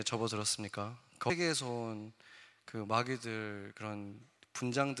접어들었습니까? 세계에서 온 그 마귀들, 그런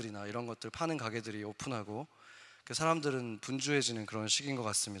분장들이나 이런 것들 파는 가게들이 오픈하고 그 사람들은 분주해지는 그런 시기인 것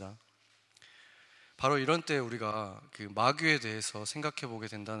같습니다. 바로 이런 때 우리가 그 마귀에 대해서 생각해 보게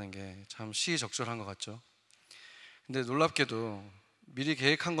된다는 게 참 시의적절한 것 같죠. 근데 놀랍게도 미리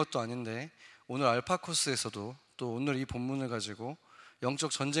계획한 것도 아닌데 오늘 알파 코스에서도 또 오늘 이 본문을 가지고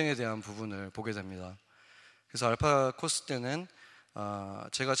영적 전쟁에 대한 부분을 보게 됩니다. 그래서 알파 코스 때는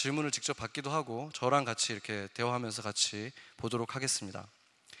제가 질문을 직접 받기도 하고 저랑 같이 이렇게 대화하면서 같이 보도록 하겠습니다.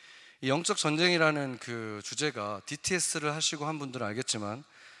 이 영적 전쟁이라는 그 주제가 DTS를 하시고 한 분들은 알겠지만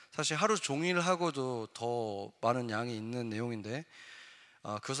사실 하루 종일 하고도 더 많은 양이 있는 내용인데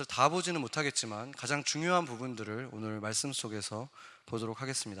그것을 다 보지는 못하겠지만 가장 중요한 부분들을 오늘 말씀 속에서 보도록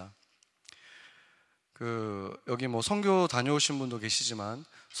하겠습니다. 여기 뭐 선교 다녀오신 분도 계시지만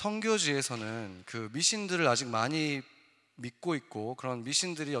선교지에서는 그 미신들을 아직 많이 믿고 있고 그런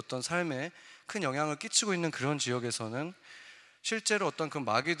미신들이 어떤 삶에 큰 영향을 끼치고 있는 그런 지역에서는 실제로 어떤 그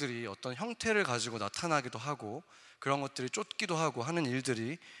마귀들이 어떤 형태를 가지고 나타나기도 하고 그런 것들이 쫓기도 하고 하는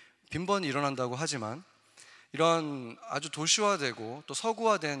일들이 빈번히 일어난다고 하지만 이런 아주 도시화되고 또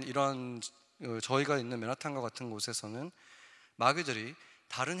서구화된 이런 저희가 있는 맨하탄과 같은 곳에서는 마귀들이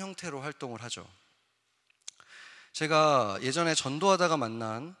다른 형태로 활동을 하죠. 제가 예전에 전도하다가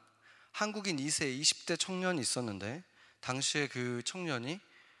만난 한국인 2세 20대 청년이 있었는데 당시에 그 청년이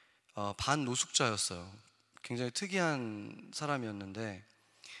반노숙자였어요. 굉장히 특이한 사람이었는데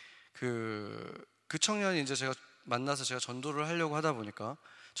그 청년이 이제 제가 만나서 제가 전도를 하려고 하다 보니까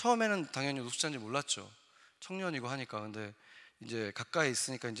처음에는 당연히 노숙자인지 몰랐죠. 청년이고 하니까. 근데 이제 가까이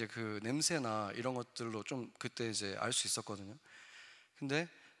있으니까 이제 그 냄새나 이런 것들로 좀 그때 이제 알 수 있었거든요. 근데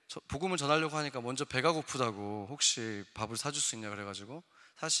복음을 전하려고 하니까 먼저 배가 고프다고 혹시 밥을 사줄 수 있냐 그래가지고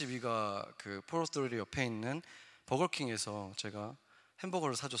 42가 그 포로토리 옆에 있는 버거킹에서 제가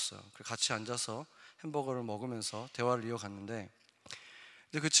햄버거를 사줬어요. 같이 앉아서 햄버거를 먹으면서 대화를 이어갔는데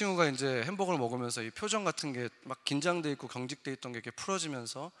근데 그 친구가 이제 햄버거를 먹으면서 이 표정 같은 게 막 긴장돼 있고 경직돼 있던 게 이렇게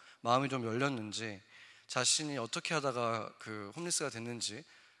풀어지면서 마음이 좀 열렸는지 자신이 어떻게 하다가 그 홈리스가 됐는지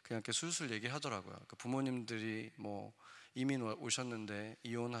그냥 이렇게 술술 얘기하더라고요. 그 부모님들이 뭐 이민 오셨는데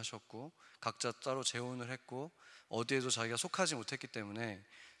이혼하셨고 각자 따로 재혼을 했고 어디에도 자기가 속하지 못했기 때문에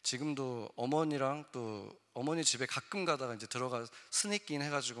지금도 어머니랑 또 어머니 집에 가끔 가다가 이제 들어가 스니킹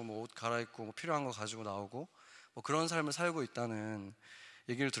해가지고 뭐 옷 갈아입고 뭐 필요한 거 가지고 나오고 뭐 그런 삶을 살고 있다는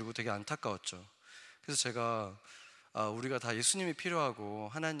얘기를 들고 되게 안타까웠죠. 그래서 제가 우리가 다 예수님이 필요하고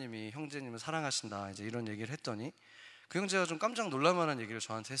하나님이 형제님을 사랑하신다 이제 이런 얘기를 했더니 그 형제가 좀 깜짝 놀랄 만한 얘기를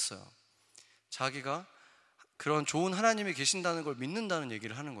저한테 했어요. 자기가 그런 좋은 하나님이 계신다는 걸 믿는다는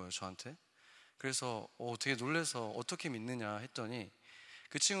얘기를 하는 거예요, 저한테. 그래서 되게 놀라서 어떻게 믿느냐 했더니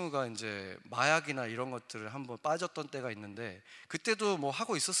그 친구가 이제 마약이나 이런 것들을 한번 빠졌던 때가 있는데 그때도 뭐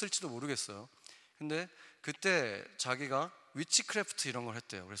하고 있었을지도 모르겠어요. 근데 그때 자기가 위치크래프트 이런 걸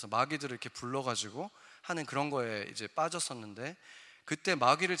했대요. 그래서 마귀들을 이렇게 불러가지고 하는 그런 거에 이제 빠졌었는데 그때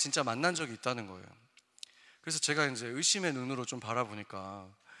마귀를 진짜 만난 적이 있다는 거예요. 그래서 제가 이제 의심의 눈으로 좀 바라보니까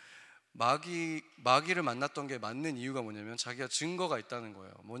마귀를 만났던 게 맞는 이유가 뭐냐면 자기가 증거가 있다는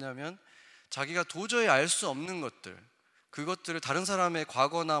거예요. 뭐냐면 자기가 도저히 알 수 없는 것들, 그것들을 다른 사람의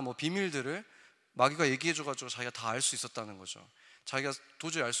과거나 뭐 비밀들을 마귀가 얘기해줘가지고 자기가 다 알 수 있었다는 거죠. 자기가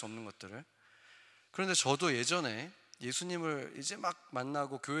도저히 알 수 없는 것들을. 그런데 저도 예전에 예수님을 이제 막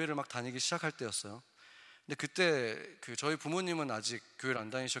만나고 교회를 막 다니기 시작할 때였어요. 근데 그때 저희 부모님은 아직 교회를 안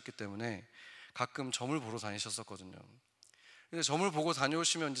다니셨기 때문에 가끔 점을 보러 다니셨었거든요. 근데 점을 보고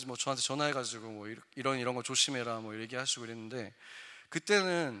다녀오시면 이제 뭐 저한테 전화해가지고 뭐 이런 거 조심해라 뭐 얘기하시고 그랬는데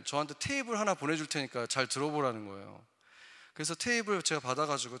그때는 저한테 테이블 하나 보내줄 테니까 잘 들어보라는 거예요. 그래서 테이블 제가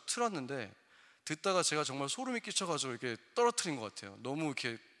받아가지고 틀었는데 듣다가 제가 정말 소름이 끼쳐가지고 이렇게 떨어뜨린 것 같아요. 너무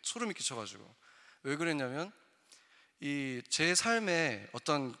이렇게 소름이 끼쳐가지고. 왜 그랬냐면 이 제 삶에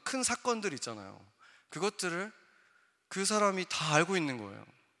어떤 큰 사건들 있잖아요. 그것들을 그 사람이 다 알고 있는 거예요.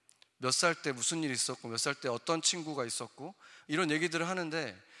 몇 살 때 무슨 일이 있었고 몇 살 때 어떤 친구가 있었고 이런 얘기들을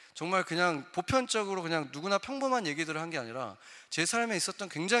하는데 정말 그냥 보편적으로 그냥 누구나 평범한 얘기들을 한 게 아니라 제 삶에 있었던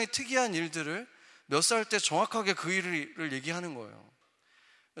굉장히 특이한 일들을 몇 살 때 정확하게 그 일을 얘기하는 거예요.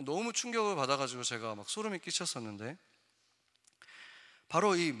 너무 충격을 받아가지고 제가 막 소름이 끼쳤었는데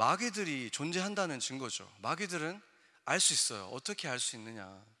바로 이 마귀들이 존재한다는 증거죠. 마귀들은 알 수 있어요. 어떻게 알 수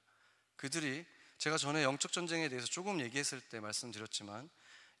있느냐. 그들이 제가 전에 영적 전쟁에 대해서 조금 얘기했을 때 말씀드렸지만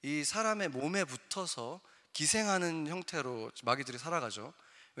이 사람의 몸에 붙어서 기생하는 형태로 마귀들이 살아가죠.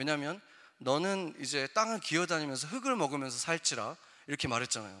 왜냐하면 너는 이제 땅을 기어다니면서 흙을 먹으면서 살지라 이렇게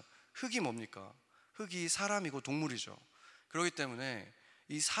말했잖아요. 흙이 뭡니까? 흙이 사람이고 동물이죠. 그렇기 때문에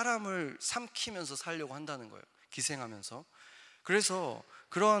이 사람을 삼키면서 살려고 한다는 거예요. 기생하면서. 그래서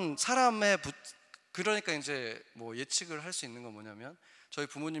그런 사람의 그러니까 이제 뭐 예측을 할 수 있는 건 뭐냐면, 저희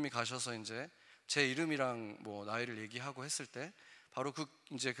부모님이 가셔서 이제 제 이름이랑 뭐 나이를 얘기하고 했을 때 바로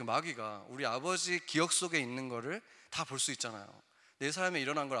이제 그 마귀가 우리 아버지 기억 속에 있는 거를 다 볼 수 있잖아요. 내 삶에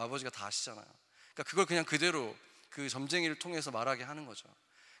일어난 걸 아버지가 다 아시잖아요. 그러니까 그걸 그냥 그대로 그 점쟁이를 통해서 말하게 하는 거죠.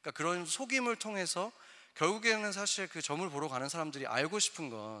 그러니까 그런 속임을 통해서 결국에는 사실 그 점을 보러 가는 사람들이 알고 싶은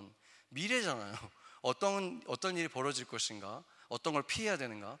건 미래잖아요. 어떤 일이 벌어질 것인가, 어떤 걸 피해야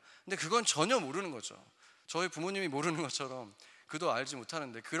되는가. 근데 그건 전혀 모르는 거죠. 저희 부모님이 모르는 것처럼 그도 알지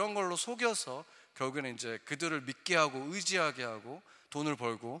못하는데, 그런 걸로 속여서 결국에는 이제 그들을 믿게 하고 의지하게 하고 돈을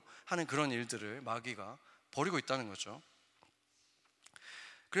벌고 하는 그런 일들을 마귀가 벌이고 있다는 거죠.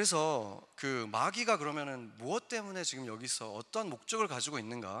 그래서 그 마귀가 그러면은 무엇 때문에 지금 여기서 어떤 목적을 가지고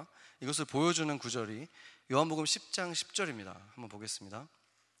있는가, 이것을 보여주는 구절이 요한복음 10장 10절입니다. 한번 보겠습니다.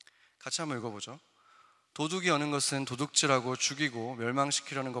 같이 한번 읽어보죠. 도둑이 여는 것은 도둑질하고 죽이고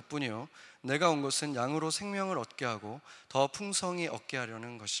멸망시키려는 것뿐이요 내가 온 것은 양으로 생명을 얻게 하고 더 풍성히 얻게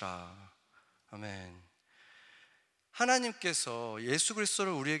하려는 것이라. 아멘. 하나님께서 예수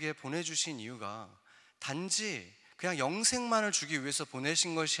그리스도를 우리에게 보내주신 이유가 단지 그냥 영생만을 주기 위해서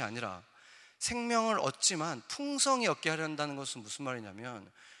보내신 것이 아니라 생명을 얻지만 풍성히 얻게 하려는 것은 무슨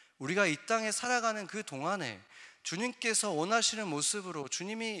말이냐면, 우리가 이 땅에 살아가는 그 동안에 주님께서 원하시는 모습으로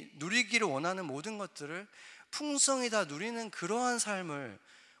주님이 누리기를 원하는 모든 것들을 풍성히 다 누리는 그러한 삶을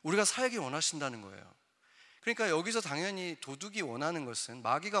우리가 살기 원하신다는 거예요. 그러니까 여기서 당연히 도둑이 원하는 것은,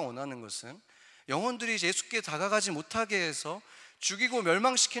 마귀가 원하는 것은 영혼들이 예수께 다가가지 못하게 해서 죽이고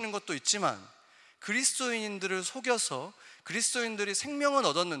멸망시키는 것도 있지만, 그리스도인들을 속여서 그리스도인들이 생명은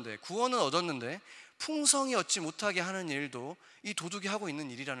얻었는데, 구원은 얻었는데 풍성히 얻지 못하게 하는 일도 이 도둑이 하고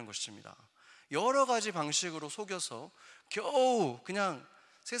있는 일이라는 것입니다. 여러 가지 방식으로 속여서 겨우 그냥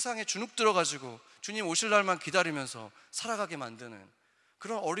세상에 주눅 들어가지고 주님 오실 날만 기다리면서 살아가게 만드는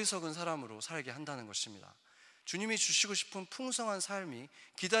그런 어리석은 사람으로 살게 한다는 것입니다. 주님이 주시고 싶은 풍성한 삶이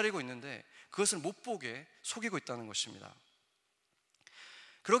기다리고 있는데 그것을 못 보게 속이고 있다는 것입니다.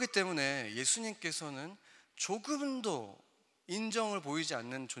 그렇기 때문에 예수님께서는 조금도 인정을 보이지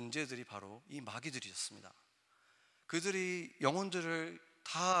않는 존재들이 바로 이 마귀들이었습니다. 그들이 영혼들을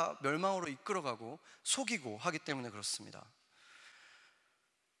다 멸망으로 이끌어가고 속이고 하기 때문에 그렇습니다.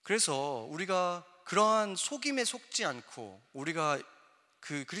 그래서 우리가 그러한 속임에 속지 않고 우리가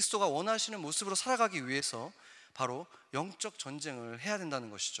그 그리스도가 원하시는 모습으로 살아가기 위해서 바로 영적 전쟁을 해야 된다는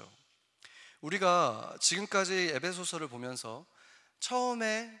것이죠. 우리가 지금까지 에베소서를 보면서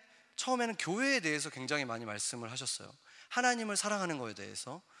처음에는 교회에 대해서 굉장히 많이 말씀을 하셨어요. 하나님을 사랑하는 것에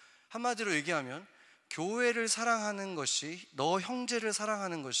대해서. 한마디로 얘기하면 교회를 사랑하는 것이, 너 형제를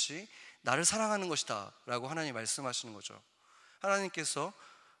사랑하는 것이 나를 사랑하는 것이다 라고 하나님이 말씀하시는 거죠. 하나님께서,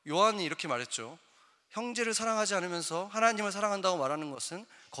 요한이 이렇게 말했죠. 형제를 사랑하지 않으면서 하나님을 사랑한다고 말하는 것은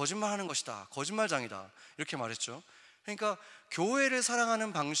거짓말하는 것이다, 거짓말장이다, 이렇게 말했죠. 그러니까 교회를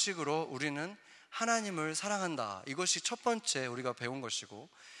사랑하는 방식으로 우리는 하나님을 사랑한다, 이것이 첫 번째 우리가 배운 것이고,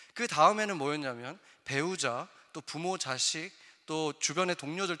 그 다음에는 뭐였냐면 배우자, 또 부모, 자식, 또 주변의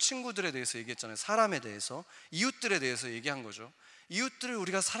동료들, 친구들에 대해서 얘기했잖아요. 사람에 대해서, 이웃들에 대해서 얘기한 거죠. 이웃들을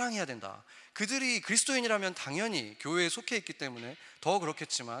우리가 사랑해야 된다. 그들이 그리스도인이라면 당연히 교회에 속해 있기 때문에 더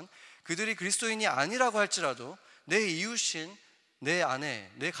그렇겠지만, 그들이 그리스도인이 아니라고 할지라도 내 이웃인 내 아내,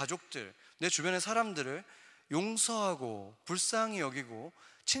 내 가족들, 내 주변의 사람들을 용서하고 불쌍히 여기고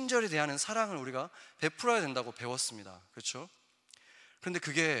친절히 대하는 사랑을 우리가 베풀어야 된다고 배웠습니다. 그렇죠? 그런데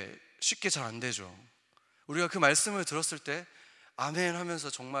그게 쉽게 잘 안 되죠. 우리가 그 말씀을 들었을 때 아멘 하면서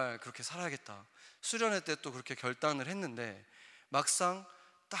정말 그렇게 살아야겠다, 수련회 때 또 그렇게 결단을 했는데, 막상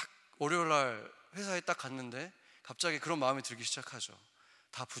딱 월요일날 회사에 딱 갔는데 갑자기 그런 마음이 들기 시작하죠.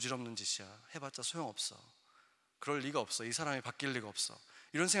 다 부질없는 짓이야, 해봤자 소용없어, 그럴 리가 없어, 이 사람이 바뀔 리가 없어,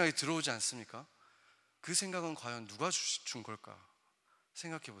 이런 생각이 들어오지 않습니까? 그 생각은 과연 누가 준 걸까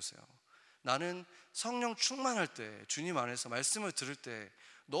생각해 보세요. 나는 성령 충만할 때, 주님 안에서 말씀을 들을 때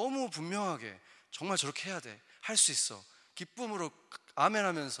너무 분명하게 정말 저렇게 해야 돼, 할 수 있어, 기쁨으로 아멘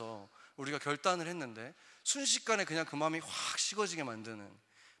하면서 우리가 결단을 했는데 순식간에 그냥 그 마음이 확 식어지게 만드는,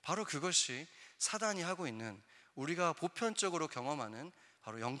 바로 그것이 사단이 하고 있는, 우리가 보편적으로 경험하는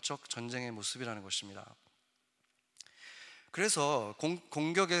바로 영적 전쟁의 모습이라는 것입니다. 그래서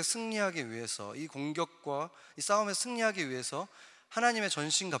공격에 승리하기 위해서, 이 공격과 이 싸움에 승리하기 위해서 하나님의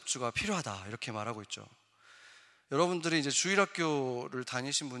전신갑주가 필요하다, 이렇게 말하고 있죠. 여러분들이 이제 주일학교를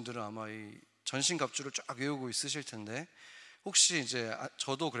다니신 분들은 아마 이 전신갑주를 쫙 외우고 있으실 텐데, 혹시 이제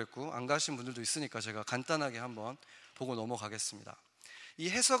저도 그랬고 안 가신 분들도 있으니까 제가 간단하게 한번 보고 넘어가겠습니다. 이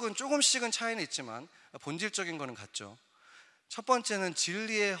해석은 조금씩은 차이는 있지만 본질적인 거는 같죠. 첫 번째는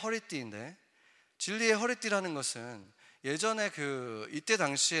진리의 허리띠인데, 진리의 허리띠라는 것은 예전에 이때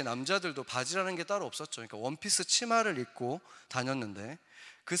당시에 남자들도 바지라는 게 따로 없었죠. 그러니까 원피스 치마를 입고 다녔는데,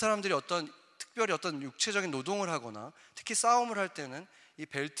 그 사람들이 특별히 어떤 육체적인 노동을 하거나 특히 싸움을 할 때는 이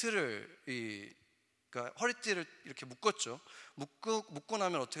벨트를 그러니까 허리띠를 이렇게 묶었죠. 묶고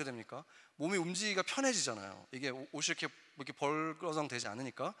나면 어떻게 됩니까? 몸이 움직이기가 편해지잖아요. 이게 옷이 이렇게 벌거성 되지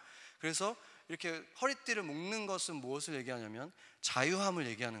않으니까. 그래서 이렇게 허리띠를 묶는 것은 무엇을 얘기하냐면 자유함을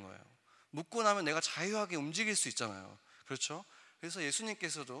얘기하는 거예요. 묶고 나면 내가 자유하게 움직일 수 있잖아요. 그렇죠? 그래서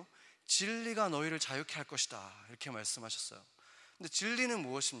예수님께서도 진리가 너희를 자유케 할 것이다, 이렇게 말씀하셨어요. 근데 진리는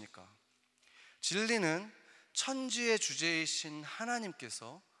무엇입니까? 진리는 천지의 주제이신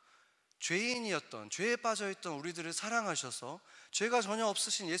하나님께서 죄에 빠져있던 우리들을 사랑하셔서 죄가 전혀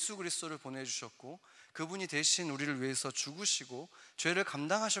없으신 예수 그리스도를 보내주셨고, 그분이 대신 우리를 위해서 죽으시고 죄를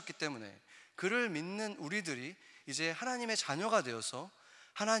감당하셨기 때문에 그를 믿는 우리들이 이제 하나님의 자녀가 되어서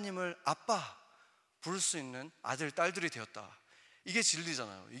하나님을 아빠 부를 수 있는 아들, 딸들이 되었다. 이게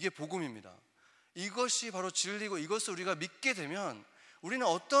진리잖아요. 이게 복음입니다. 이것이 바로 진리고, 이것을 우리가 믿게 되면 우리는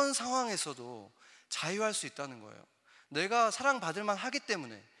어떤 상황에서도 자유할 수 있다는 거예요. 내가 사랑받을 만 하기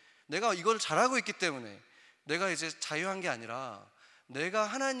때문에, 내가 이걸 잘하고 있기 때문에 내가 이제 자유한 게 아니라, 내가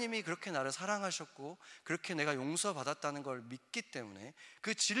하나님이 그렇게 나를 사랑하셨고 그렇게 내가 용서받았다는 걸 믿기 때문에,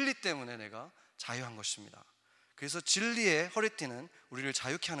 그 진리 때문에 내가 자유한 것입니다. 그래서 진리의 허리띠는 우리를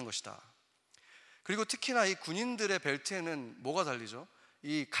자유케 하는 것이다. 그리고 특히나 이 군인들의 벨트에는 뭐가 달리죠?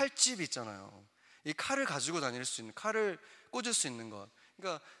 이 칼집이 있잖아요. 이 칼을 가지고 다닐 수 있는, 칼을 꽂을 수 있는 것.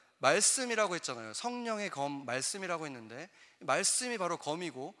 그러니까 말씀이라고 했잖아요. 성령의 검, 말씀이라고 했는데, 말씀이 바로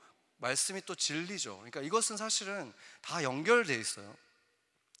검이고 말씀이 또 진리죠. 그러니까 이것은 사실은 다 연결되어 있어요.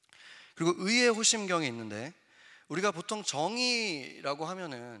 그리고 의의 호심경이 있는데, 우리가 보통 정의라고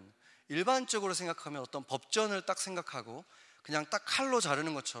하면은 일반적으로 생각하면 어떤 법전을 딱 생각하고 그냥 딱 칼로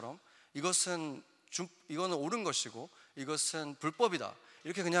자르는 것처럼 이거는 옳은 것이고 이것은 불법이다,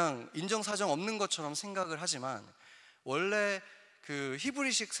 이렇게 그냥 인정사정 없는 것처럼 생각을 하지만, 원래 그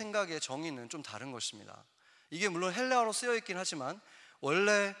히브리식 생각의 정의는 좀 다른 것입니다. 이게 물론 헬라어로 쓰여 있긴 하지만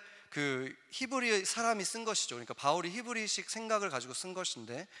원래 그 히브리 사람이 쓴 것이죠. 그러니까 바울이 히브리식 생각을 가지고 쓴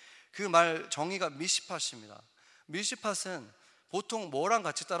것인데, 그 말 정의가 미시팟입니다. 미시팟은 보통 뭐랑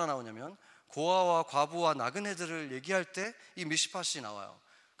같이 따라 나오냐면 고아와 과부와 나그네들을 얘기할 때 이 미시팟이 나와요.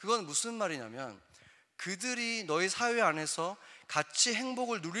 그건 무슨 말이냐면, 그들이 너희 사회 안에서 같이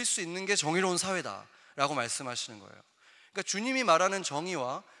행복을 누릴 수 있는 게 정의로운 사회다 라고 말씀하시는 거예요. 그러니까 주님이 말하는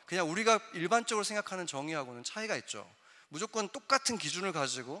정의와 그냥 우리가 일반적으로 생각하는 정의하고는 차이가 있죠. 무조건 똑같은 기준을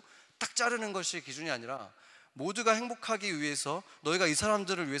가지고 딱 자르는 것이 기준이 아니라, 모두가 행복하기 위해서 너희가 이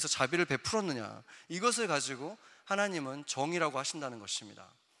사람들을 위해서 자비를 베풀었느냐, 이것을 가지고 하나님은 정의라고 하신다는 것입니다.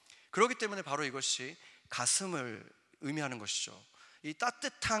 그렇기 때문에 바로 이것이 가슴을 의미하는 것이죠. 이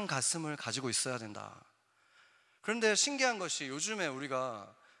따뜻한 가슴을 가지고 있어야 된다. 그런데 신기한 것이, 요즘에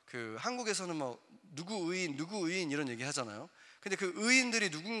우리가 한국에서는 뭐 누구 의인 이런 얘기 하잖아요. 근데 그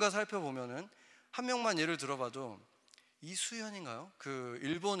의인들이 누군가 살펴보면은 한 명만 예를 들어봐도, 이수연인가요?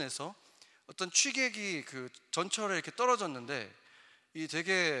 일본에서 어떤 취객이 전철에 이렇게 떨어졌는데, 이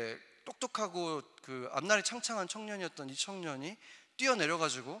되게 똑똑하고 앞날이 창창한 청년이었던 이 청년이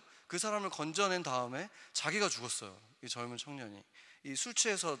뛰어내려가지고 그 사람을 건져낸 다음에 자기가 죽었어요. 이 젊은 청년이 이 술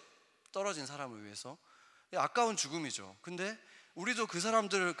취해서 떨어진 사람을 위해서. 아까운 죽음이죠. 근데 우리도 그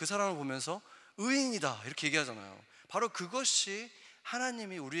사람을 보면서 의인이다 이렇게 얘기하잖아요. 바로 그것이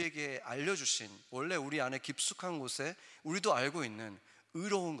하나님이 우리에게 알려주신, 원래 우리 안에 깊숙한 곳에 우리도 알고 있는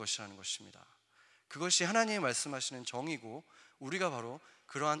의로운 것이라는 것입니다. 그것이 하나님이 말씀하시는 정의고, 우리가 바로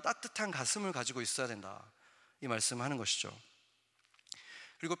그러한 따뜻한 가슴을 가지고 있어야 된다, 이 말씀을 하는 것이죠.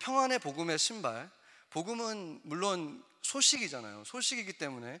 그리고 평안의 복음의 신발, 복음은 물론 소식이잖아요. 소식이기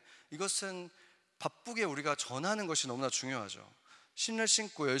때문에 이것은 바쁘게 우리가 전하는 것이 너무나 중요하죠. 신을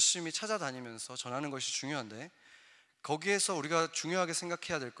신고 열심히 찾아다니면서 전하는 것이 중요한데, 거기에서 우리가 중요하게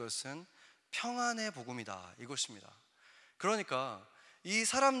생각해야 될 것은 평안의 복음이다, 이것입니다. 그러니까 이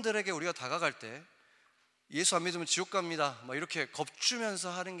사람들에게 우리가 다가갈 때 예수 안 믿으면 지옥 갑니다 막 이렇게 겁주면서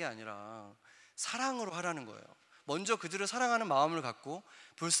하는 게 아니라 사랑으로 하라는 거예요. 먼저 그들을 사랑하는 마음을 갖고,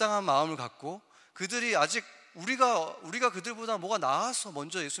 불쌍한 마음을 갖고, 그들이 아직 우리가 그들보다 뭐가 나아서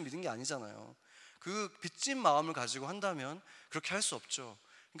먼저 예수 믿은 게 아니잖아요. 그 빚진 마음을 가지고 한다면 그렇게 할 수 없죠.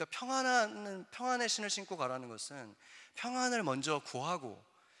 그러니까 평안의 신을 신고 가라는 것은 평안을 먼저 구하고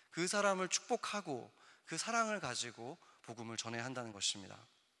그 사람을 축복하고 그 사랑을 가지고 복음을 전해야 한다는 것입니다.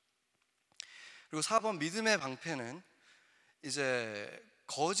 그리고 4번 믿음의 방패는 이제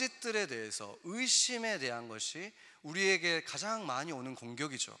거짓들에 대해서, 의심에 대한 것이 우리에게 가장 많이 오는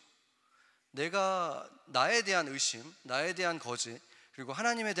공격이죠. 나에 대한 의심, 나에 대한 거짓, 그리고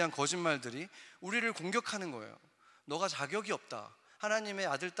하나님에 대한 거짓말들이 우리를 공격하는 거예요. 너가 자격이 없다. 하나님의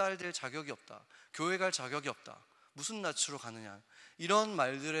아들, 딸 될 자격이 없다. 교회 갈 자격이 없다. 무슨 낯으로 가느냐. 이런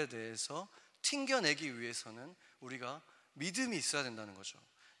말들에 대해서 튕겨내기 위해서는 우리가 믿음이 있어야 된다는 거죠.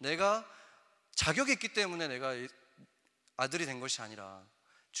 내가 자격이 있기 때문에 내가 아들이 된 것이 아니라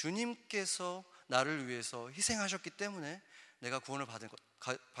주님께서 나를 위해서 희생하셨기 때문에 내가 구원을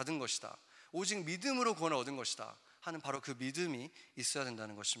받은 것이다. 오직 믿음으로 구원을 얻은 것이다 하는 바로 그 믿음이 있어야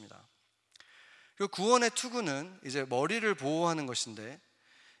된다는 것입니다. 그리고 구원의 투구는 이제 머리를 보호하는 것인데,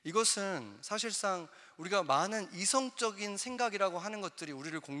 이것은 사실상 우리가 많은 이성적인 생각이라고 하는 것들이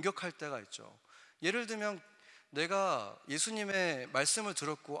우리를 공격할 때가 있죠. 예를 들면 내가 예수님의 말씀을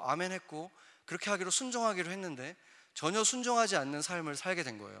들었고 아멘 했고 그렇게 하기로 순종하기로 했는데 전혀 순종하지 않는 삶을 살게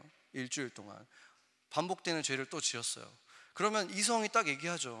된 거예요. 일주일 동안 반복되는 죄를 또 지었어요. 그러면 이성이 딱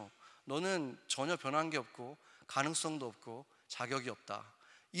얘기하죠. 너는 전혀 변한 게 없고 가능성도 없고 자격이 없다.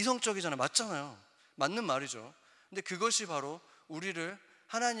 이성적이잖아요. 맞잖아요. 맞는 말이죠. 근데 그것이 바로 우리를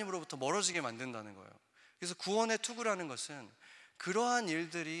하나님으로부터 멀어지게 만든다는 거예요. 그래서 구원의 투구라는 것은 그러한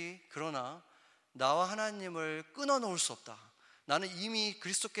일들이 그러나 나와 하나님을 끊어놓을 수 없다. 나는 이미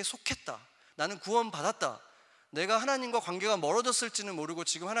그리스도께 속했다. 나는 구원받았다. 내가 하나님과 관계가 멀어졌을지는 모르고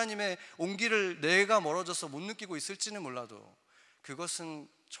지금 하나님의 온기를 내가 멀어져서 못 느끼고 있을지는 몰라도 그것은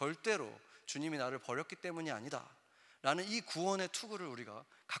절대로 주님이 나를 버렸기 때문이 아니다 라는 이 구원의 투구를 우리가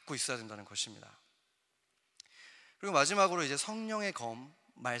갖고 있어야 된다는 것입니다. 그리고 마지막으로 이제 성령의 검,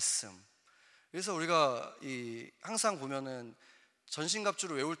 말씀. 그래서 우리가 항상 보면은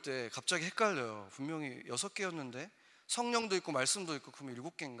전신갑주를 외울 때 갑자기 헷갈려요. 분명히 6개였는데 성령도 있고 말씀도 있고 그러면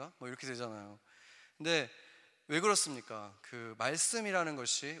 7개인가? 뭐 이렇게 되잖아요. 근데 왜 그렇습니까? 그 말씀이라는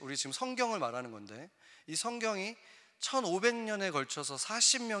것이 우리 지금 성경을 말하는 건데 이 성경이 1500년에 걸쳐서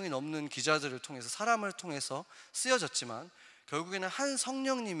 40명이 넘는 기자들을 통해서 사람을 통해서 쓰여졌지만 결국에는 한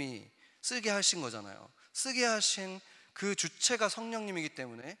성령님이 쓰게 하신 거잖아요. 쓰게 하신 그 주체가 성령님이기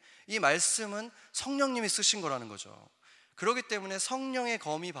때문에 이 말씀은 성령님이 쓰신 거라는 거죠. 그렇기 때문에 성령의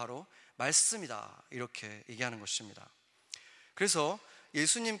검이 바로 말씀이다 이렇게 얘기하는 것입니다. 그래서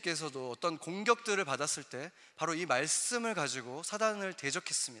예수님께서도 어떤 공격들을 받았을 때 바로 이 말씀을 가지고 사단을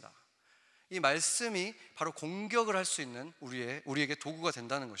대적했습니다. 이 말씀이 바로 공격을 할 수 있는 우리에게 도구가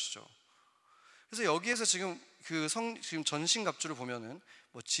된다는 것이죠. 그래서 여기에서 지금 지금 전신갑주를 보면은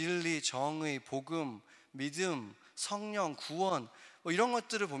뭐 진리, 정의, 복음, 믿음, 성령, 구원 뭐 이런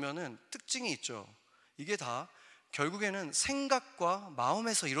것들을 보면은 특징이 있죠. 이게 다 결국에는 생각과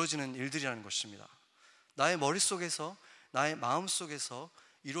마음에서 이루어지는 일들이라는 것입니다. 나의 머릿속에서 나의 마음속에서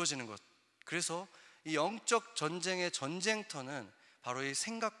이루어지는 것. 그래서 이 영적 전쟁의 전쟁터는 바로 이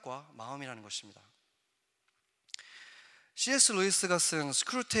생각과 마음이라는 것입니다. C.S. 루이스가 쓴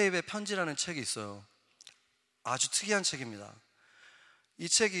스크루테이프의 편지라는 책이 있어요. 아주 특이한 책입니다. 이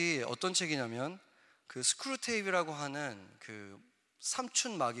책이 어떤 책이냐면 그 스크루테이프라고 하는 그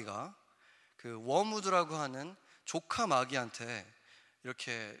삼촌 마귀가 그 워무드라고 하는 조카 마귀한테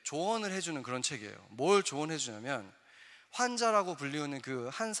이렇게 조언을 해주는 그런 책이에요. 뭘 조언해 주냐면 환자라고 불리우는 그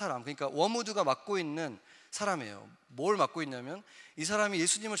한 사람, 그러니까 워무드가 맡고 있는 사람이에요. 뭘 맡고 있냐면 이 사람이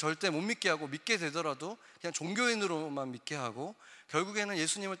예수님을 절대 못 믿게 하고 믿게 되더라도 그냥 종교인으로만 믿게 하고 결국에는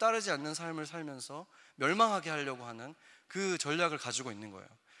예수님을 따르지 않는 삶을 살면서 멸망하게 하려고 하는 그 전략을 가지고 있는 거예요.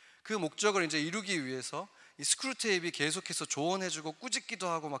 그 목적을 이제 이루기 위해서 이 스크루테이프가 계속해서 조언해주고 꾸짖기도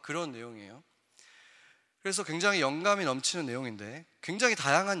하고 막 그런 내용이에요. 그래서 굉장히 영감이 넘치는 내용인데 굉장히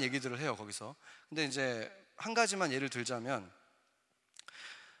다양한 얘기들을 해요 거기서. 근데 이제 한 가지만 예를 들자면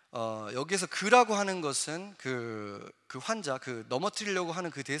여기에서 그라고 하는 것은 그 환자, 그 넘어뜨리려고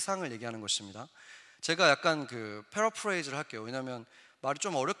하는 그 대상을 얘기하는 것입니다. 제가 약간 그 패러프레이즈를 할게요. 왜냐하면 말이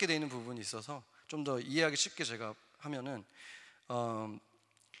좀 어렵게 되어 있는 부분이 있어서 좀 더 이해하기 쉽게 제가 하면은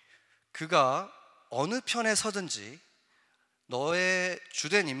그가 어느 편에 서든지 너의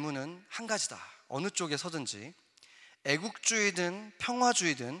주된 임무는 한 가지다. 어느 쪽에 서든지 애국주의든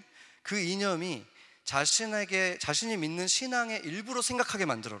평화주의든 그 이념이 자신이 믿는 신앙의 일부로 생각하게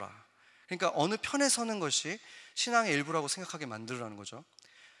만들어라. 그러니까 어느 편에 서는 것이 신앙의 일부라고 생각하게 만들라는 거죠.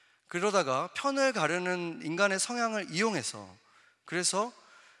 그러다가 편을 가르는 인간의 성향을 이용해서 그래서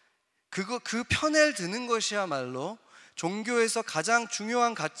그 편을 드는 것이야말로 종교에서 가장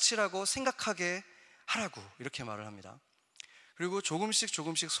중요한 가치라고 생각하게 하라고 이렇게 말을 합니다. 그리고 조금씩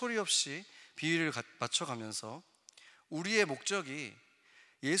소리 없이 비위를 맞춰가면서 우리의 목적이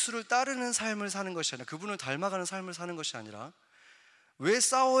예수를 따르는 삶을 사는 것이 아니라 그분을 닮아가는 삶을 사는 것이 아니라 왜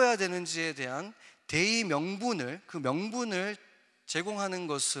싸워야 되는지에 대한 대의 명분을 그 명분을 제공하는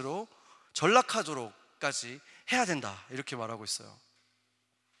것으로 전락하도록까지 해야 된다 이렇게 말하고 있어요.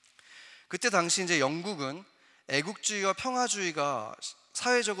 그때 당시 이제 영국은 애국주의와 평화주의가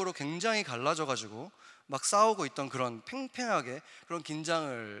사회적으로 굉장히 갈라져 가지고 막 싸우고 있던 그런 팽팽하게 그런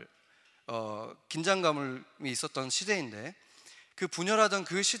긴장감이 있었던 시대인데, 그 분열하던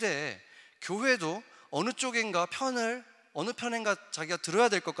그 시대에 교회도 어느 쪽인가 어느 편인가 자기가 들어야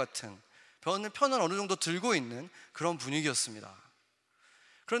될 것 같은 편을 어느 정도 들고 있는 그런 분위기였습니다.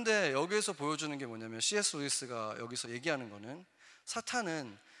 그런데 여기에서 보여주는 게 뭐냐면, C.S. 루이스가 여기서 얘기하는 거는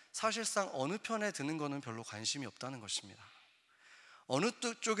사탄은 사실상 어느 편에 드는 거는 별로 관심이 없다는 것입니다. 어느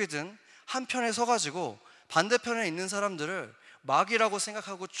쪽이든 한 편에 서가지고 반대편에 있는 사람들을 마귀라고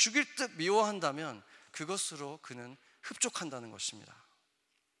생각하고 죽일 듯 미워한다면 그것으로 그는 흡족한다는 것입니다.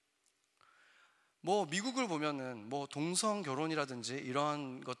 미국을 보면은 동성 결혼이라든지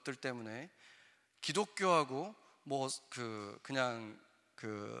이러한 것들 때문에 기독교하고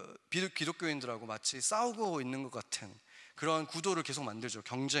비기독교인들하고 마치 싸우고 있는 것 같은 그런 구도를 계속 만들죠.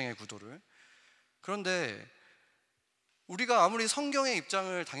 경쟁의 구도를. 그런데 우리가 아무리 성경의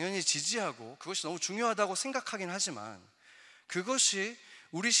입장을 당연히 지지하고 그것이 너무 중요하다고 생각하긴 하지만, 그것이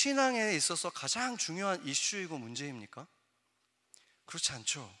우리 신앙에 있어서 가장 중요한 이슈이고 문제입니까? 그렇지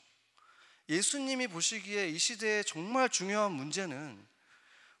않죠. 예수님이 보시기에 이 시대의 정말 중요한 문제는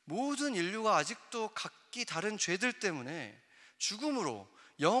모든 인류가 아직도 각기 다른 죄들 때문에 죽음으로,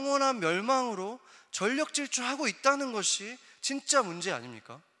 영원한 멸망으로 전력 질주하고 있다는 것이 진짜 문제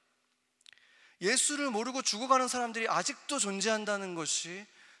아닙니까? 예수를 모르고 죽어가는 사람들이 아직도 존재한다는 것이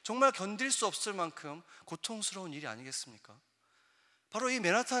정말 견딜 수 없을 만큼 고통스러운 일이 아니겠습니까? 바로 이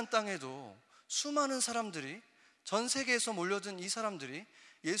맨하탄 땅에도 수많은 사람들이, 전 세계에서 몰려든 이 사람들이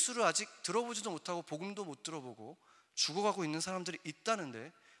예수를 아직 들어보지도 못하고 복음도 못 들어보고 죽어가고 있는 사람들이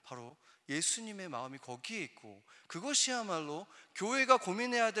있다는데, 바로 예수님의 마음이 거기에 있고, 그것이야말로 교회가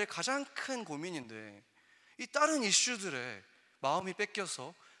고민해야 될 가장 큰 고민인데, 이 다른 이슈들에 마음이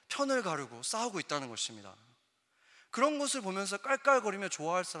뺏겨서 편을 가르고 싸우고 있다는 것입니다. 그런 것을 보면서 깔깔거리며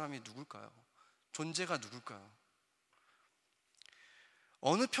좋아할 사람이 누굴까요? 존재가 누굴까요?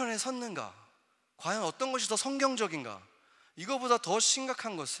 어느 편에 섰는가? 과연 어떤 것이 더 성경적인가? 이거보다 더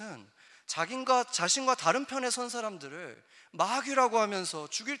심각한 것은 자신과 다른 편에 선 사람들을 마귀라고 하면서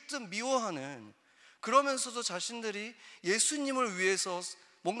죽일 듯 미워하는, 그러면서도 자신들이 예수님을 위해서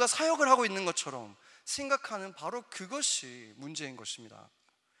뭔가 사역을 하고 있는 것처럼 생각하는, 바로 그것이 문제인 것입니다.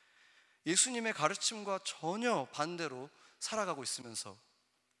 예수님의 가르침과 전혀 반대로 살아가고 있으면서.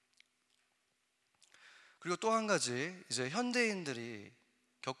 그리고 또 한 가지, 이제 현대인들이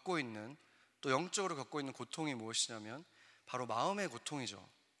겪고 있는, 또 영적으로 겪고 있는 고통이 무엇이냐면 바로 마음의 고통이죠.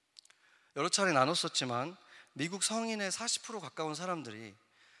 여러 차례 나눴었지만 미국 성인의 40% 가까운 사람들이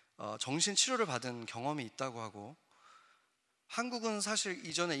정신치료를 받은 경험이 있다고 하고, 한국은 사실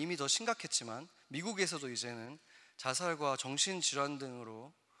이전에 이미 더 심각했지만 미국에서도 이제는 자살과 정신질환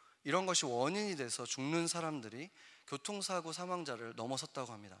등으로 이런 것이 원인이 돼서 죽는 사람들이 교통사고 사망자를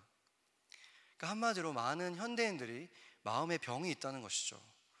넘어섰다고 합니다. 그러니까 한마디로 많은 현대인들이 마음의 병이 있다는 것이죠.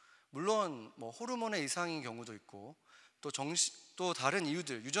 물론 호르몬의 이상인 경우도 있고, 또 다른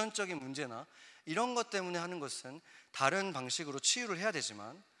이유들, 유전적인 문제나 이런 것 때문에 하는 것은 다른 방식으로 치유를 해야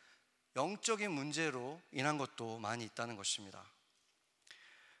되지만, 영적인 문제로 인한 것도 많이 있다는 것입니다.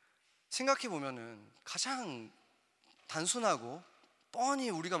 생각해 보면은 가장 단순하고 뻔히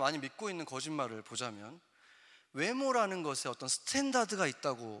우리가 많이 믿고 있는 거짓말을 보자면, 외모라는 것에 어떤 스탠다드가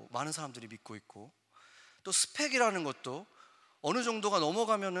있다고 많은 사람들이 믿고 있고, 또 스펙이라는 것도 어느 정도가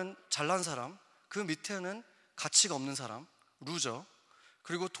넘어가면은 잘난 사람, 그 밑에는 가치가 없는 사람, 루저,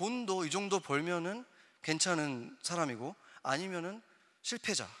 그리고 돈도 이 정도 벌면은 괜찮은 사람이고, 아니면은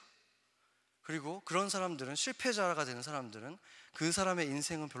실패자. 그리고 그런 사람들은, 실패자가 되는 사람들은 그 사람의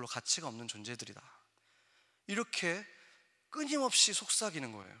인생은 별로 가치가 없는 존재들이다. 이렇게 끊임없이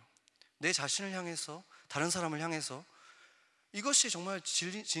속삭이는 거예요. 내 자신을 향해서, 다른 사람을 향해서. 이것이 정말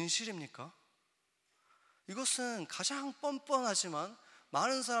진실입니까? 이것은 가장 뻔뻔하지만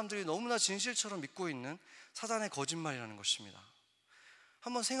많은 사람들이 너무나 진실처럼 믿고 있는 사단의 거짓말이라는 것입니다.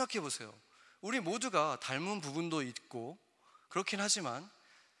 한번 생각해 보세요. 우리 모두가 닮은 부분도 있고 그렇긴 하지만,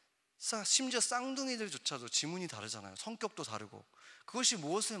 심지어 쌍둥이들조차도 지문이 다르잖아요. 성격도 다르고. 그것이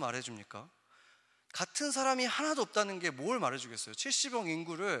무엇을 말해줍니까? 같은 사람이 하나도 없다는 게 뭘 말해주겠어요? 70억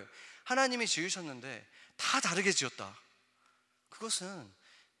인구를 하나님이 지으셨는데 다 다르게 지었다. 그것은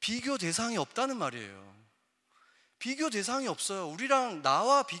비교 대상이 없다는 말이에요. 비교 대상이 없어요.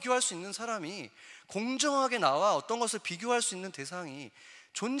 나와 비교할 수 있는 사람이, 공정하게 나와 어떤 것을 비교할 수 있는 대상이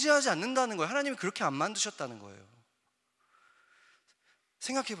존재하지 않는다는 거예요. 하나님이 그렇게 안 만드셨다는 거예요.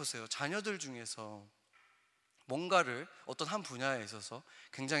 생각해 보세요. 자녀들 중에서 뭔가를 어떤 한 분야에 있어서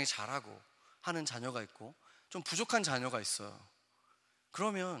굉장히 잘하고 하는 자녀가 있고, 좀 부족한 자녀가 있어요.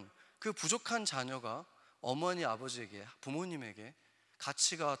 그러면 그 부족한 자녀가 어머니, 아버지에게, 부모님에게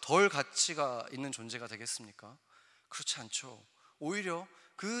덜 가치가 있는 존재가 되겠습니까? 그렇지 않죠. 오히려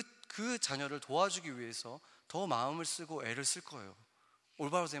그 자녀를 도와주기 위해서 더 마음을 쓰고 애를 쓸 거예요.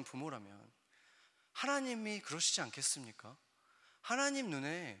 올바로 된 부모라면. 하나님이 그러시지 않겠습니까? 하나님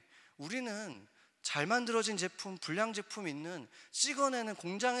눈에 우리는 잘 만들어진 제품, 불량 제품이 있는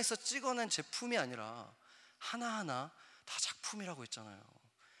공장에서 찍어낸 제품이 아니라 하나하나 다 작품이라고 했잖아요.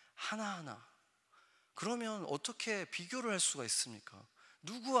 하나하나. 그러면 어떻게 비교를 할 수가 있습니까?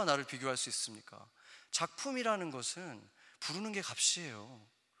 누구와 나를 비교할 수 있습니까? 작품이라는 것은 부르는 게 값이에요.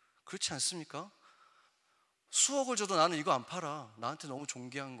 그렇지 않습니까? 수억을 줘도 나는 이거 안 팔아. 나한테 너무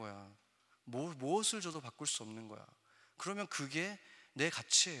존귀한 거야. 무엇을 줘도 바꿀 수 없는 거야. 그러면 그게 내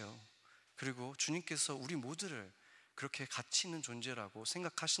가치예요. 그리고 주님께서 우리 모두를 그렇게 가치 있는 존재라고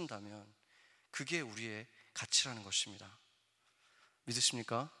생각하신다면 그게 우리의 가치라는 것입니다.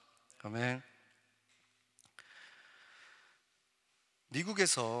 믿으십니까? 아멘.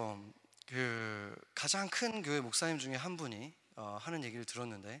 미국에서 가장 큰 교회 목사님 중에 한 분이 하는 얘기를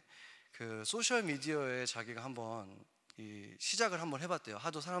들었는데, 소셜 미디어에 자기가 한번 시작을 한번 해봤대요.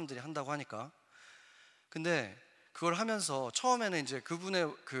 하도 사람들이 한다고 하니까. 근데 그걸 하면서 처음에는 이제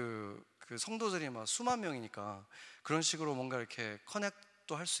그분의 그 성도들이 막 수만 명이니까 그런 식으로 뭔가 이렇게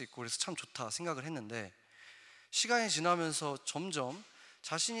커넥도 할 수 있고 그래서 참 좋다 생각을 했는데, 시간이 지나면서 점점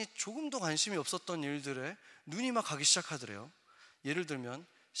자신이 조금도 관심이 없었던 일들에 눈이 막 가기 시작하더래요. 예를 들면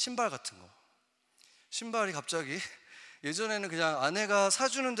신발 같은 거. 신발이 갑자기 예전에는 그냥 아내가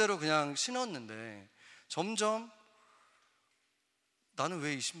사주는 대로 그냥 신었는데 점점 나는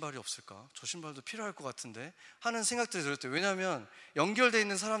왜 이 신발이 없을까? 저 신발도 필요할 것 같은데 하는 생각들이 들었대요. 왜냐하면 연결되어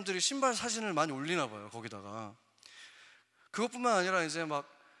있는 사람들이 신발 사진을 많이 올리나 봐요. 거기다가 그것뿐만 아니라 이제 막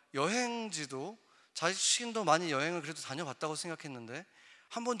여행지도, 자신도 많이 여행을 그래도 다녀봤다고 생각했는데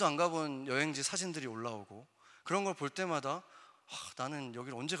한 번도 안 가본 여행지 사진들이 올라오고, 그런 걸 볼 때마다 나는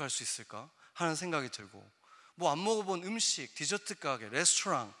여기를 언제 갈 수 있을까 하는 생각이 들고, 뭐 안 먹어본 음식, 디저트 가게,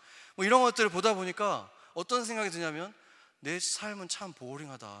 레스토랑 뭐 이런 것들을 보다 보니까 어떤 생각이 드냐면 내 삶은 참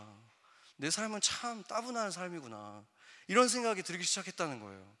보링하다. 내 삶은 참 따분한 삶이구나. 이런 생각이 들기 시작했다는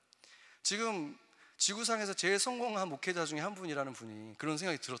거예요. 지금 지구상에서 제일 성공한 목회자 중에 한 분이라는 분이 그런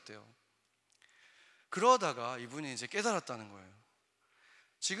생각이 들었대요. 그러다가 이분이 이제 깨달았다는 거예요.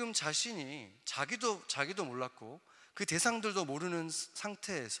 지금 자신이 자기도 몰랐고 그 대상들도 모르는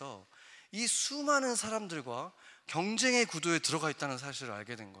상태에서 이 수많은 사람들과 경쟁의 구도에 들어가 있다는 사실을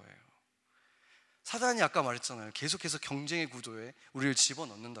알게 된 거예요. 사단이 아까 말했잖아요. 계속해서 경쟁의 구도에 우리를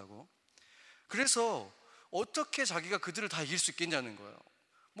집어넣는다고. 그래서 어떻게 자기가 그들을 다 이길 수 있겠냐는 거예요.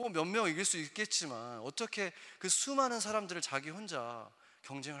 뭐 몇 명 이길 수 있겠지만 어떻게 그 수많은 사람들을 자기 혼자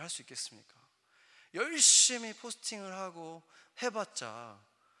경쟁을 할 수 있겠습니까? 열심히 포스팅을 하고 해봤자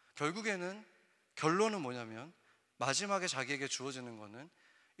결국에는 결론은 뭐냐면 마지막에 자기에게 주어지는 거는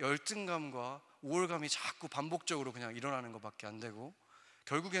열등감과 우월감이 자꾸 반복적으로 그냥 일어나는 것밖에 안 되고,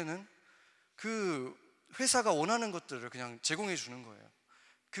 결국에는 그 회사가 원하는 것들을 그냥 제공해 주는 거예요.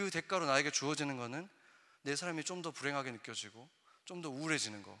 그 대가로 나에게 주어지는 거는 내 삶이 좀 더 불행하게 느껴지고 좀 더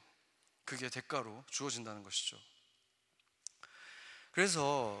우울해지는 거, 그게 대가로 주어진다는 것이죠.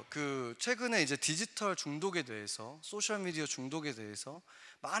 그래서 최근에 이제 디지털 중독에 대해서, 소셜미디어 중독에 대해서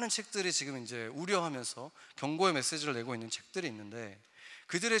많은 책들이 지금 이제 우려하면서 경고의 메시지를 내고 있는 책들이 있는데,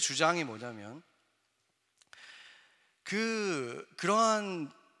 그들의 주장이 뭐냐면 그러한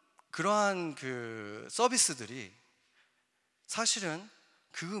서비스들이 사실은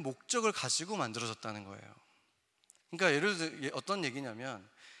그 목적을 가지고 만들어졌다는 거예요. 그러니까 예를 들어 어떤 얘기냐면,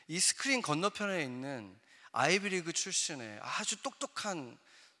 이 스크린 건너편에 있는 아이비리그 출신의 아주 똑똑한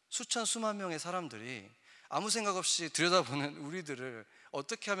수만 명의 사람들이 아무 생각 없이 들여다보는 우리들을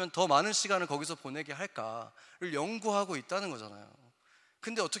어떻게 하면 더 많은 시간을 거기서 보내게 할까를 연구하고 있다는 거잖아요.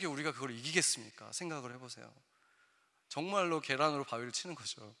 근데 어떻게 우리가 그걸 이기겠습니까? 생각을 해보세요. 정말로 계란으로 바위를 치는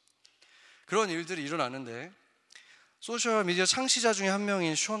거죠. 그런 일들이 일어나는데, 소셜미디어 창시자 중에 한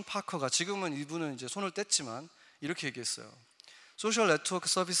명인 숀 파커가, 지금은 이분은 이제 손을 뗐지만 이렇게 얘기했어요. 소셜 네트워크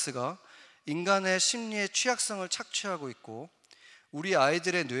서비스가 인간의 심리의 취약성을 착취하고 있고 우리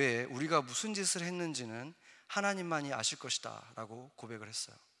아이들의 뇌에 우리가 무슨 짓을 했는지는 하나님만이 아실 것이다 라고 고백을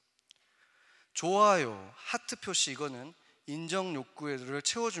했어요. 좋아요, 하트 표시, 이거는 인정 욕구를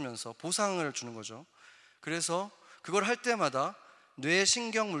채워주면서 보상을 주는 거죠. 그래서 그걸 할 때마다 뇌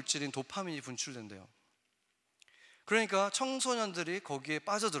신경 물질인 도파민이 분출된대요. 그러니까 청소년들이 거기에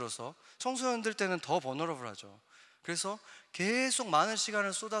빠져들어서, 청소년들 때는 더 버너러블하죠. 그래서 계속 많은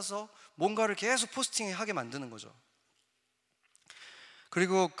시간을 쏟아서 뭔가를 계속 포스팅하게 만드는 거죠.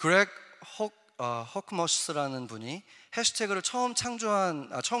 그리고 그렉 허크머스라는 분이 해시태그를 처음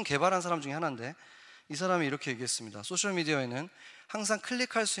개발한 사람 중에 하나인데, 이 사람이 이렇게 얘기했습니다. 소셜미디어에는 항상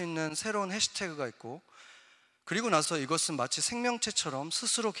클릭할 수 있는 새로운 해시태그가 있고, 그리고 나서 이것은 마치 생명체처럼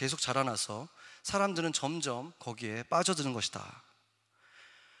스스로 계속 자라나서 사람들은 점점 거기에 빠져드는 것이다.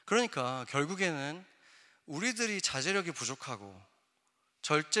 그러니까 결국에는 우리들이 자제력이 부족하고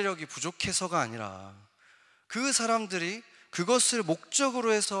절제력이 부족해서가 아니라 그 사람들이 그것을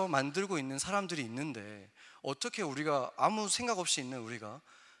목적으로 해서 만들고 있는 사람들이 있는데 어떻게 우리가 아무 생각 없이 있는 우리가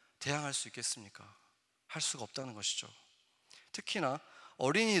대항할 수 있겠습니까? 할 수가 없다는 것이죠. 특히나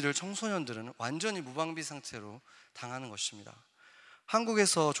어린이들, 청소년들은 완전히 무방비 상태로 당하는 것입니다.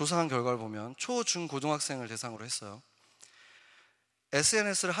 한국에서 조사한 결과를 보면 초, 중, 고등학생을 대상으로 했어요.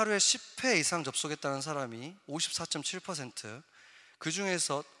 SNS를 하루에 10회 이상 접속했다는 사람이 54.7%, 그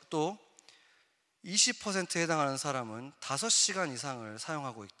중에서 또 20%에 해당하는 사람은 5시간 이상을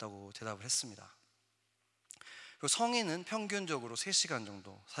사용하고 있다고 대답을 했습니다. 그리고 성인은 평균적으로 3시간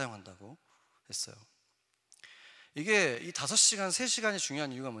정도 사용한다고 했어요. 이게 이 5시간, 3시간이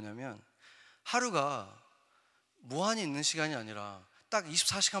중요한 이유가 뭐냐면 하루가 무한히 있는 시간이 아니라 딱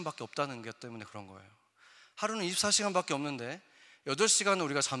 24시간밖에 없다는 것 때문에 그런 거예요. 하루는 24시간밖에 없는데 8시간은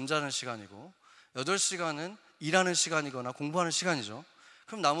우리가 잠자는 시간이고 8시간은 일하는 시간이거나 공부하는 시간이죠.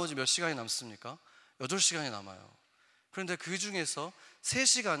 그럼 나머지 몇 시간이 남습니까? 8시간이 남아요. 그런데 그 중에서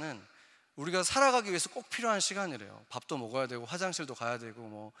 3시간은 우리가 살아가기 위해서 꼭 필요한 시간이래요. 밥도 먹어야 되고 화장실도 가야 되고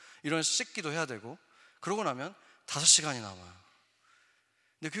뭐 이런 씻기도 해야 되고, 그러고 나면 5시간이 남아요.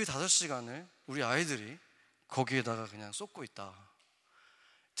 근데 그 5시간을 우리 아이들이 거기에다가 그냥 쏟고 있다.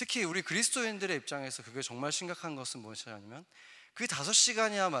 특히 우리 그리스도인들의 입장에서 그게 정말 심각한 것은 무엇이냐면 그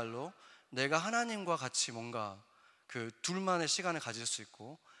 5시간이야말로 내가 하나님과 같이 뭔가 그 둘만의 시간을 가질 수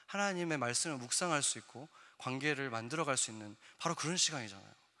있고 하나님의 말씀을 묵상할 수 있고 관계를 만들어갈 수 있는 바로 그런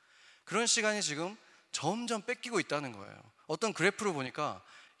시간이잖아요. 그런 시간이 지금 점점 뺏기고 있다는 거예요. 어떤 그래프를 보니까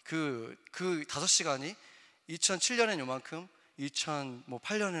그 5시간이 2007년엔 요만큼,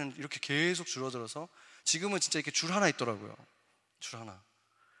 2008년에는 이렇게 계속 줄어들어서 지금은 진짜 이렇게 줄 하나 있더라고요. 줄 하나.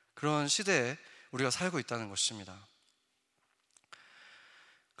 그런 시대에 우리가 살고 있다는 것입니다.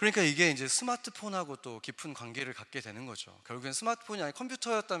 그러니까 이게 이제 스마트폰하고 또 깊은 관계를 갖게 되는 거죠. 결국엔 스마트폰이 아니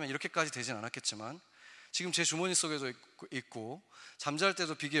컴퓨터였다면 이렇게까지 되진 않았겠지만 지금 제 주머니 속에도 있고 잠잘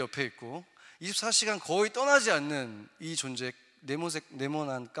때도 비계 옆에 있고 24시간 거의 떠나지 않는 이 존재,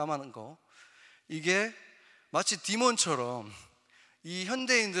 네모난 까만 거, 이게 마치 디몬처럼 이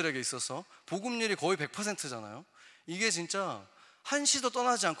현대인들에게 있어서 보급률이 거의 100%잖아요. 이게 진짜 한시도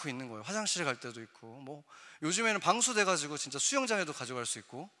떠나지 않고 있는 거예요. 화장실 갈 때도 있고, 뭐 요즘에는 방수돼 가지고 진짜 수영장에도 가져갈 수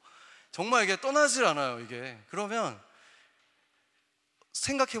있고, 정말 이게 떠나질 않아요. 이게 그러면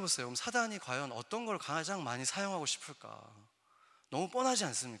생각해 보세요. 그럼 사단이 과연 어떤 걸 가장 많이 사용하고 싶을까? 너무 뻔하지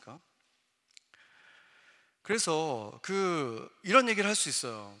않습니까? 그래서 이런 얘기를 할 수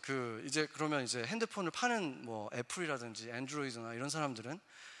있어요. 이제 그러면 이제 핸드폰을 파는 뭐 애플이라든지 안드로이드나 이런 사람들은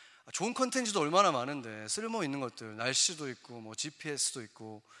좋은 컨텐츠도 얼마나 많은데 쓸모 있는 것들, 날씨도 있고 뭐 GPS도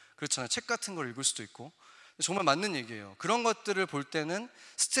있고 그렇잖아요. 책 같은 걸 읽을 수도 있고. 정말 맞는 얘기예요. 그런 것들을 볼 때는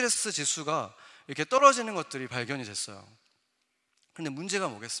스트레스 지수가 이렇게 떨어지는 것들이 발견이 됐어요. 근데 문제가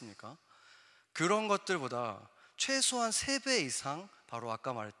뭐겠습니까? 그런 것들보다 최소한 3배 이상, 바로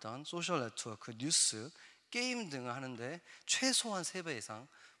아까 말했던 소셜 네트워크, 뉴스, 게임 등을 하는데 최소한 3배 이상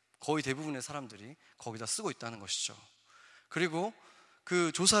거의 대부분의 사람들이 거기다 쓰고 있다는 것이죠. 그리고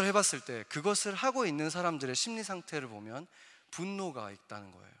그 조사를 해봤을 때 그것을 하고 있는 사람들의 심리 상태를 보면 분노가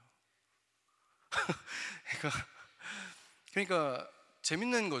있다는 거예요. 그러니까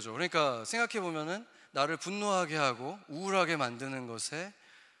재밌는 거죠. 그러니까 생각해보면은 나를 분노하게 하고 우울하게 만드는 것에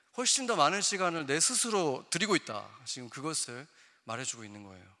훨씬 더 많은 시간을 내 스스로 드리고 있다. 지금 그것을 말해주고 있는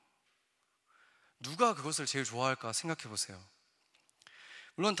거예요. 누가 그것을 제일 좋아할까 생각해 보세요.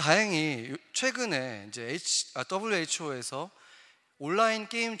 물론 다행히 최근에 이제 WHO에서 온라인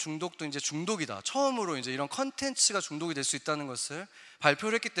게임 중독도 이제 중독이다. 처음으로 이제 이런 컨텐츠가 중독이 될 수 있다는 것을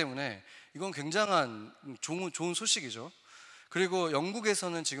발표를 했기 때문에 이건 굉장한 좋은 소식이죠. 그리고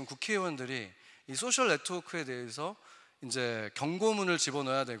영국에서는 지금 국회의원들이 이 소셜 네트워크에 대해서 이제 경고문을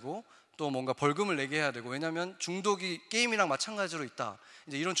집어넣어야 되고 또 뭔가 벌금을 내게 해야 되고, 왜냐하면 중독이 게임이랑 마찬가지로 있다.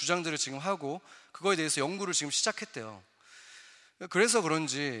 이제 이런 주장들을 지금 하고 그거에 대해서 연구를 지금 시작했대요. 그래서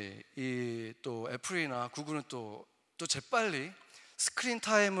그런지 이 또 애플이나 구글은 또 재빨리 스크린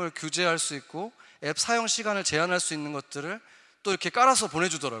타임을 규제할 수 있고 앱 사용 시간을 제한할 수 있는 것들을 또 이렇게 깔아서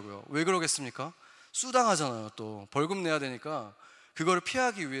보내주더라고요. 왜 그러겠습니까? 수당하잖아요. 또 벌금 내야 되니까 그거를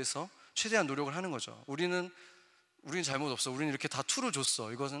피하기 위해서 최대한 노력을 하는 거죠. 우리는 잘못 없어. 우리는 이렇게 다 툴을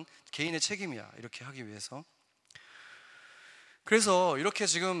줬어. 이것은 개인의 책임이야. 이렇게 하기 위해서. 그래서 이렇게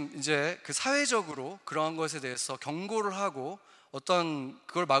지금 이제 그 사회적으로 그러한 것에 대해서 경고를 하고 어떤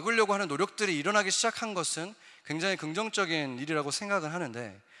그걸 막으려고 하는 노력들이 일어나기 시작한 것은 굉장히 긍정적인 일이라고 생각은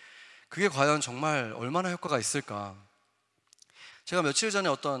하는데 그게 과연 정말 얼마나 효과가 있을까? 제가 며칠 전에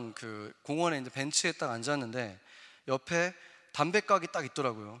어떤 그 공원에 있는 벤치에 딱 앉았는데 옆에 담배각이 딱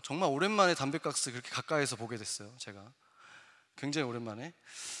있더라고요. 정말 오랜만에 담배각스 그렇게 가까이서 보게 됐어요. 제가 굉장히 오랜만에.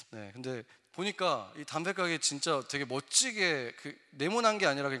 네, 근데 보니까 이 담배각이 진짜 되게 멋지게 그 네모난 게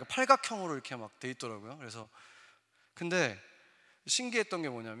아니라 그러니까 팔각형으로 이렇게 막 돼 있더라고요. 그래서 근데 신기했던 게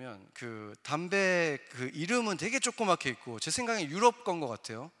뭐냐면 그 담배 그 이름은 되게 조그맣게 있고 제 생각엔 유럽 건 것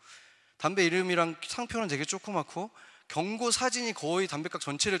같아요. 담배 이름이랑 상표는 되게 조그맣고 경고 사진이 거의 담배각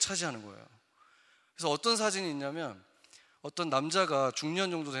전체를 차지하는 거예요. 그래서 어떤 사진이 있냐면 어떤 남자가 중년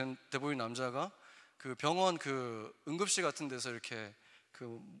정도 돼 보이는 남자가 그 병원 그 응급실 같은 데서 이렇게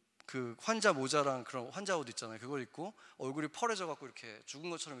그 환자 모자랑 그런 환자 옷 있잖아요. 그걸 입고 얼굴이 펄해져 갖고 이렇게 죽은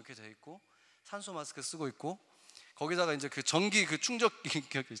것처럼 이렇게 돼 있고 산소 마스크 쓰고 있고 거기다가 이제 그 전기 그 충전기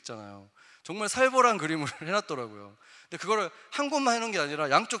있잖아요. 정말 살벌한 그림을 해놨더라고요. 근데 그거를 한 곳만 해놓은 게 아니라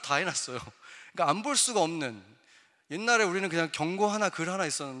양쪽 다 해놨어요. 그러니까 안 볼 수가 없는. 옛날에 우리는 그냥 경고 하나 글 하나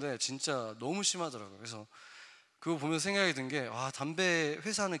있었는데 진짜 너무 심하더라고요. 그래서 그거 보면서 생각이 든 게 담배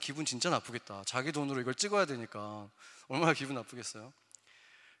회사는 기분 진짜 나쁘겠다. 자기 돈으로 이걸 찍어야 되니까 얼마나 기분 나쁘겠어요.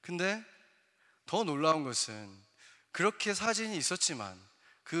 근데 더 놀라운 것은 그렇게 사진이 있었지만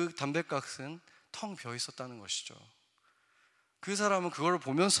그 담배각은 텅 비어 있었다는 것이죠. 그 사람은 그걸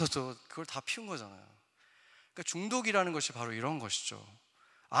보면서도 그걸 다 피운 거잖아요. 그러니까 중독이라는 것이 바로 이런 것이죠.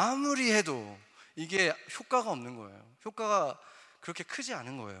 아무리 해도 이게 효과가 없는 거예요. 효과가 그렇게 크지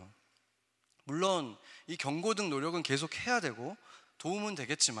않은 거예요. 물론 이 경고등 노력은 계속 해야 되고 도움은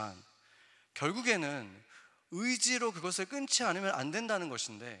되겠지만 결국에는 의지로 그것을 끊지 않으면 안 된다는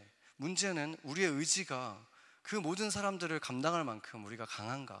것인데 문제는 우리의 의지가 그 모든 사람들을 감당할 만큼 우리가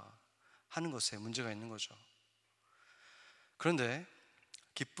강한가 하는 것에 문제가 있는 거죠. 그런데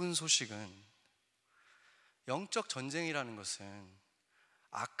기쁜 소식은 영적 전쟁이라는 것은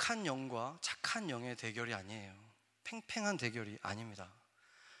악한 영과 착한 영의 대결이 아니에요. 팽팽한 대결이 아닙니다.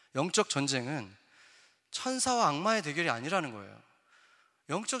 영적 전쟁은 천사와 악마의 대결이 아니라는 거예요.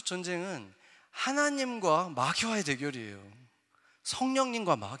 영적 전쟁은 하나님과 마귀와의 대결이에요.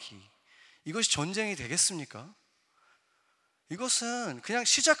 성령님과 마귀. 이것이 전쟁이 되겠습니까? 이것은 그냥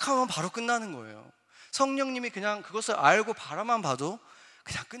시작하면 바로 끝나는 거예요. 성령님이 그냥 그것을 알고 바라만 봐도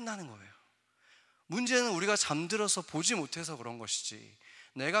그냥 끝나는 거예요. 문제는 우리가 잠들어서 보지 못해서 그런 것이지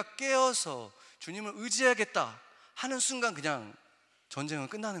내가 깨어서 주님을 의지하겠다 하는 순간 그냥 전쟁은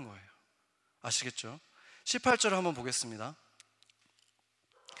끝나는 거예요. 아시겠죠? 18절을 한번 보겠습니다.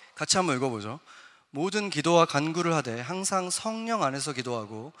 같이 한번 읽어보죠. 모든 기도와 간구를 하되 항상 성령 안에서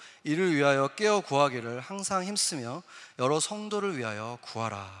기도하고 이를 위하여 깨어 구하기를 항상 힘쓰며 여러 성도를 위하여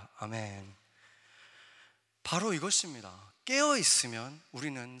구하라. 아멘. 바로 이것입니다. 깨어 있으면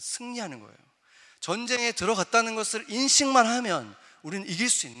우리는 승리하는 거예요. 전쟁에 들어갔다는 것을 인식만 하면 우리는 이길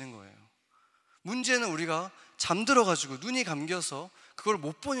수 있는 거예요. 문제는 우리가 잠들어가지고 눈이 감겨서 그걸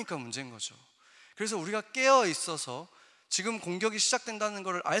못 보니까 문제인 거죠. 그래서 우리가 깨어 있어서 지금 공격이 시작된다는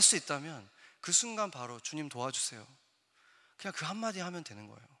걸 알 수 있다면 그 순간 바로 주님 도와주세요. 그냥 그 한마디 하면 되는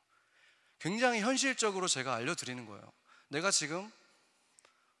거예요. 굉장히 현실적으로 제가 알려드리는 거예요. 내가 지금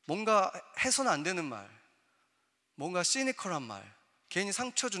뭔가 해서는 안 되는 말, 뭔가 시니컬한 말, 괜히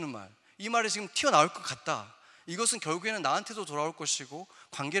상처 주는 말, 이 말이 지금 튀어나올 것 같다. 이것은 결국에는 나한테도 돌아올 것이고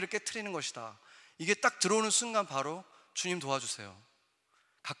관계를 깨트리는 것이다. 이게 딱 들어오는 순간 바로 주님 도와주세요.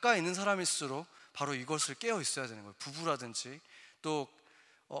 가까이 있는 사람일수록 바로 이것을 깨어 있어야 되는 거예요. 부부라든지 또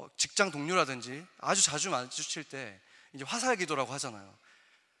직장 동료라든지 아주 자주 마주칠 때 이제 화살 기도라고 하잖아요.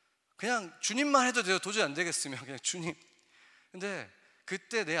 그냥 주님만 해도 돼요. 도저히 안 되겠으면 그냥 주님. 근데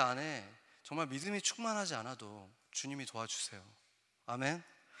그때 내 안에 정말 믿음이 충만하지 않아도 주님이 도와주세요. 아멘.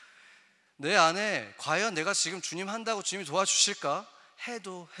 내 안에 과연 내가 지금 주님 한다고 주님이 도와주실까?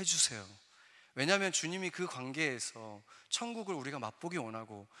 해도 해주세요. 왜냐하면 주님이 그 관계에서 천국을 우리가 맛보기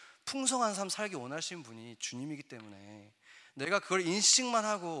원하고 풍성한 삶 살기 원하시는 분이 주님이기 때문에 내가 그걸 인식만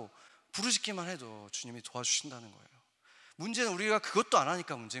하고 부르짖기만 해도 주님이 도와주신다는 거예요. 문제는 우리가 그것도 안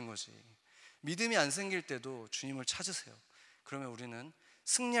하니까 문제인 거지. 믿음이 안 생길 때도 주님을 찾으세요. 그러면 우리는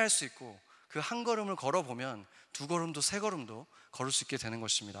승리할 수 있고 그 한 걸음을 걸어보면 두 걸음도 세 걸음도 걸을 수 있게 되는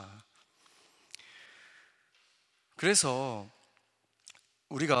것입니다. 그래서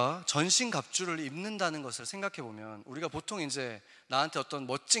우리가 전신갑주를 입는다는 것을 생각해 보면 우리가 보통 이제 나한테 어떤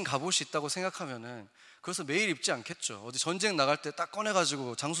멋진 갑옷이 있다고 생각하면은 그것을 매일 입지 않겠죠. 어디 전쟁 나갈 때 딱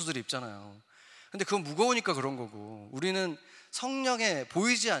꺼내가지고 장수들이 입잖아요. 근데 그건 무거우니까 그런 거고 우리는 성령에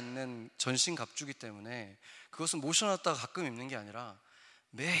보이지 않는 전신갑주기 때문에 그것은 모셔놨다가 가끔 입는 게 아니라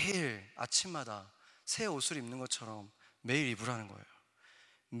매일 아침마다 새 옷을 입는 것처럼 매일 입으라는 거예요.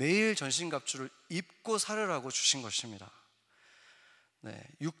 매일 전신갑주를 입고 살으라고 주신 것입니다.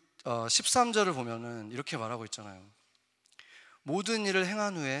 13절을 보면은 이렇게 말하고 있잖아요. 모든 일을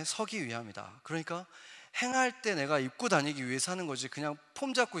행한 후에 서기 위함이다. 그러니까 행할 때 내가 입고 다니기 위해서 하는 거지 그냥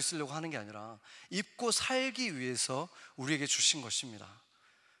폼 잡고 있으려고 하는 게 아니라 입고 살기 위해서 우리에게 주신 것입니다.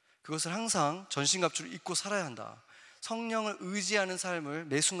 그것을 항상 전신갑주를 입고 살아야 한다. 성령을 의지하는 삶을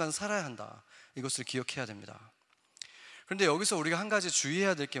매 순간 살아야 한다. 이것을 기억해야 됩니다. 그런데 여기서 우리가 한 가지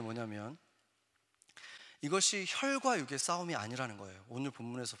주의해야 될 게 뭐냐면 이것이 혈과 육의 싸움이 아니라는 거예요. 오늘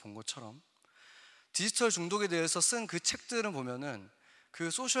본문에서 본 것처럼 디지털 중독에 대해서 쓴 그 책들은 보면은 그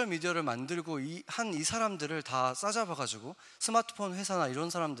소셜미디어를 만들고 한 이 사람들을 다 싸잡아가지고 스마트폰 회사나 이런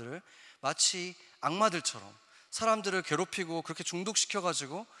사람들을 마치 악마들처럼 사람들을 괴롭히고 그렇게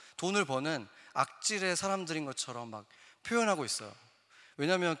중독시켜가지고 돈을 버는 악질의 사람들인 것처럼 막 표현하고 있어요.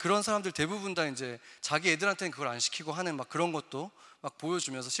 왜냐하면 그런 사람들 대부분 다 이제 자기 애들한테는 그걸 안 시키고 하는 막 그런 것도 막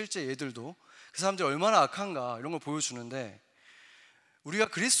보여주면서 실제 애들도 그 사람들이 얼마나 악한가 이런 걸 보여주는데 우리가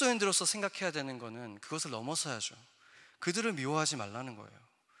그리스도인들로서 생각해야 되는 거는 그것을 넘어서야죠. 그들을 미워하지 말라는 거예요.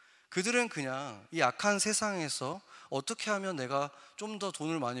 그들은 그냥 이 악한 세상에서 어떻게 하면 내가 좀 더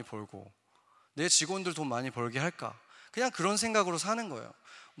돈을 많이 벌고 내 직원들 돈 많이 벌게 할까? 그냥 그런 생각으로 사는 거예요.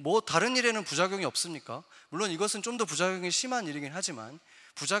 뭐 다른 일에는 부작용이 없습니까? 물론 이것은 좀 더 부작용이 심한 일이긴 하지만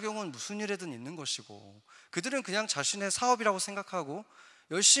부작용은 무슨 일에든 있는 것이고 그들은 그냥 자신의 사업이라고 생각하고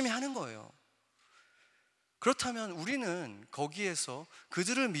열심히 하는 거예요. 그렇다면 우리는 거기에서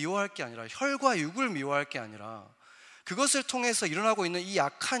그들을 미워할 게 아니라 혈과 육을 미워할 게 아니라 그것을 통해서 일어나고 있는 이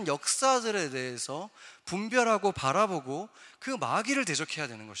악한 역사들에 대해서 분별하고 바라보고 그 마귀를 대적해야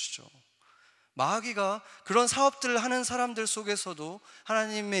되는 것이죠. 마귀가 그런 사업들을 하는 사람들 속에서도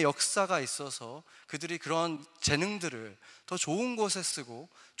하나님의 역사가 있어서 그들이 그런 재능들을 더 좋은 곳에 쓰고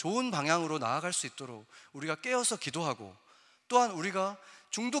좋은 방향으로 나아갈 수 있도록 우리가 깨어서 기도하고 또한 우리가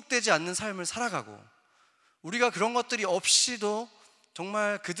중독되지 않는 삶을 살아가고 우리가 그런 것들이 없이도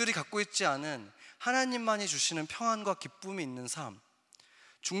정말 그들이 갖고 있지 않은 하나님만이 주시는 평안과 기쁨이 있는 삶,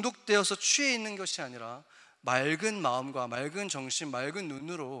 중독되어서 취해 있는 것이 아니라 맑은 마음과 맑은 정신, 맑은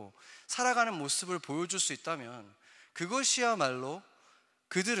눈으로 살아가는 모습을 보여줄 수 있다면 그것이야말로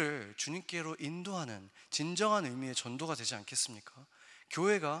그들을 주님께로 인도하는 진정한 의미의 전도가 되지 않겠습니까?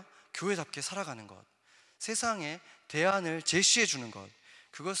 교회가 교회답게 살아가는 것, 세상에 대안을 제시해 주는 것,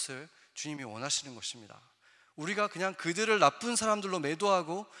 그것을 주님이 원하시는 것입니다. 우리가 그냥 그들을 나쁜 사람들로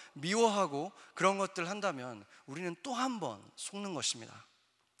매도하고 미워하고 그런 것들을 한다면 우리는 또 한 번 속는 것입니다.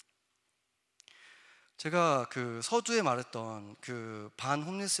 제가 그 서두에 말했던 그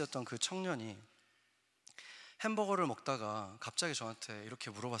반홈리스였던 그 청년이 햄버거를 먹다가 갑자기 저한테 이렇게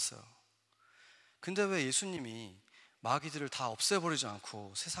물어봤어요. 근데 왜 예수님이 마귀들을 다 없애버리지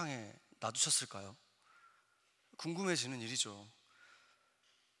않고 세상에 놔두셨을까요? 궁금해지는 일이죠.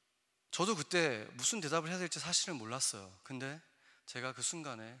 저도 그때 무슨 대답을 해야 될지 사실은 몰랐어요. 근데 제가 그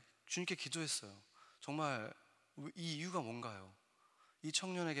순간에 주님께 기도했어요. 정말 이 이유가 뭔가요? 이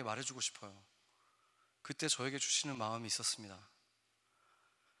청년에게 말해주고 싶어요. 그때 저에게 주시는 마음이 있었습니다.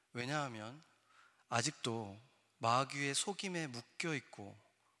 왜냐하면 아직도 마귀의 속임에 묶여있고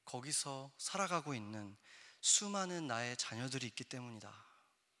거기서 살아가고 있는 수많은 나의 자녀들이 있기 때문이다.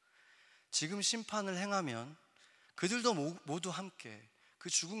 지금 심판을 행하면 그들도 모두 함께 그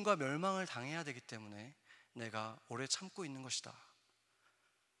죽음과 멸망을 당해야 되기 때문에 내가 오래 참고 있는 것이다.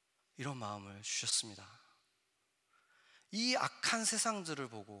 이런 마음을 주셨습니다. 이 악한 세상들을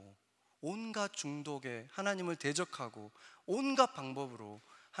보고 온갖 중독에 하나님을 대적하고 온갖 방법으로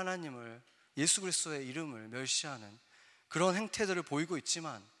하나님을 예수 그리스도의 이름을 멸시하는 그런 행태들을 보이고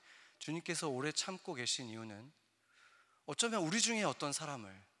있지만 주님께서 오래 참고 계신 이유는 어쩌면 우리 중에 어떤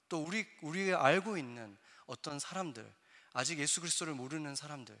사람을 또 우리가 알고 있는 어떤 사람들 아직 예수 그리스도를 모르는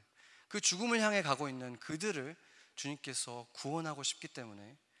사람들 그 죽음을 향해 가고 있는 그들을 주님께서 구원하고 싶기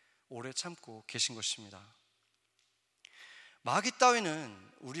때문에 오래 참고 계신 것입니다. 마귀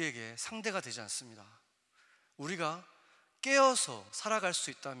따위는 우리에게 상대가 되지 않습니다. 우리가 깨어서 살아갈 수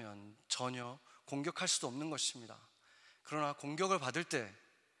있다면 전혀 공격할 수도 없는 것입니다. 그러나 공격을 받을 때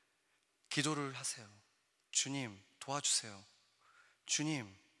기도를 하세요. 주님 도와주세요.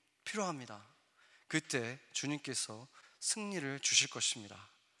 주님 필요합니다. 그때 주님께서 승리를 주실 것입니다.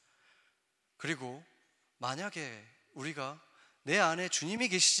 그리고 만약에 우리가 내 안에 주님이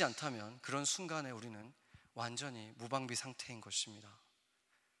계시지 않다면 그런 순간에 우리는 완전히 무방비 상태인 것입니다.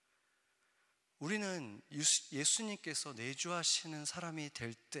 우리는 예수님께서 내주하시는 사람이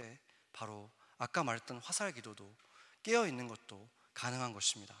될 때 바로 아까 말했던 화살 기도도 깨어 있는 것도 가능한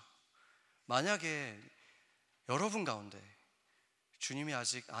것입니다. 만약에 여러분 가운데 주님이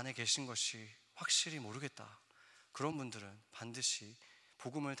아직 안에 계신 것이 확실히 모르겠다, 그런 분들은 반드시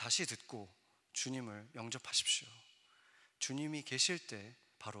복음을 다시 듣고 주님을 영접하십시오. 주님이 계실 때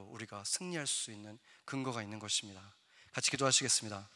바로 우리가 승리할 수 있는 근거가 있는 것입니다. 같이 기도하시겠습니다.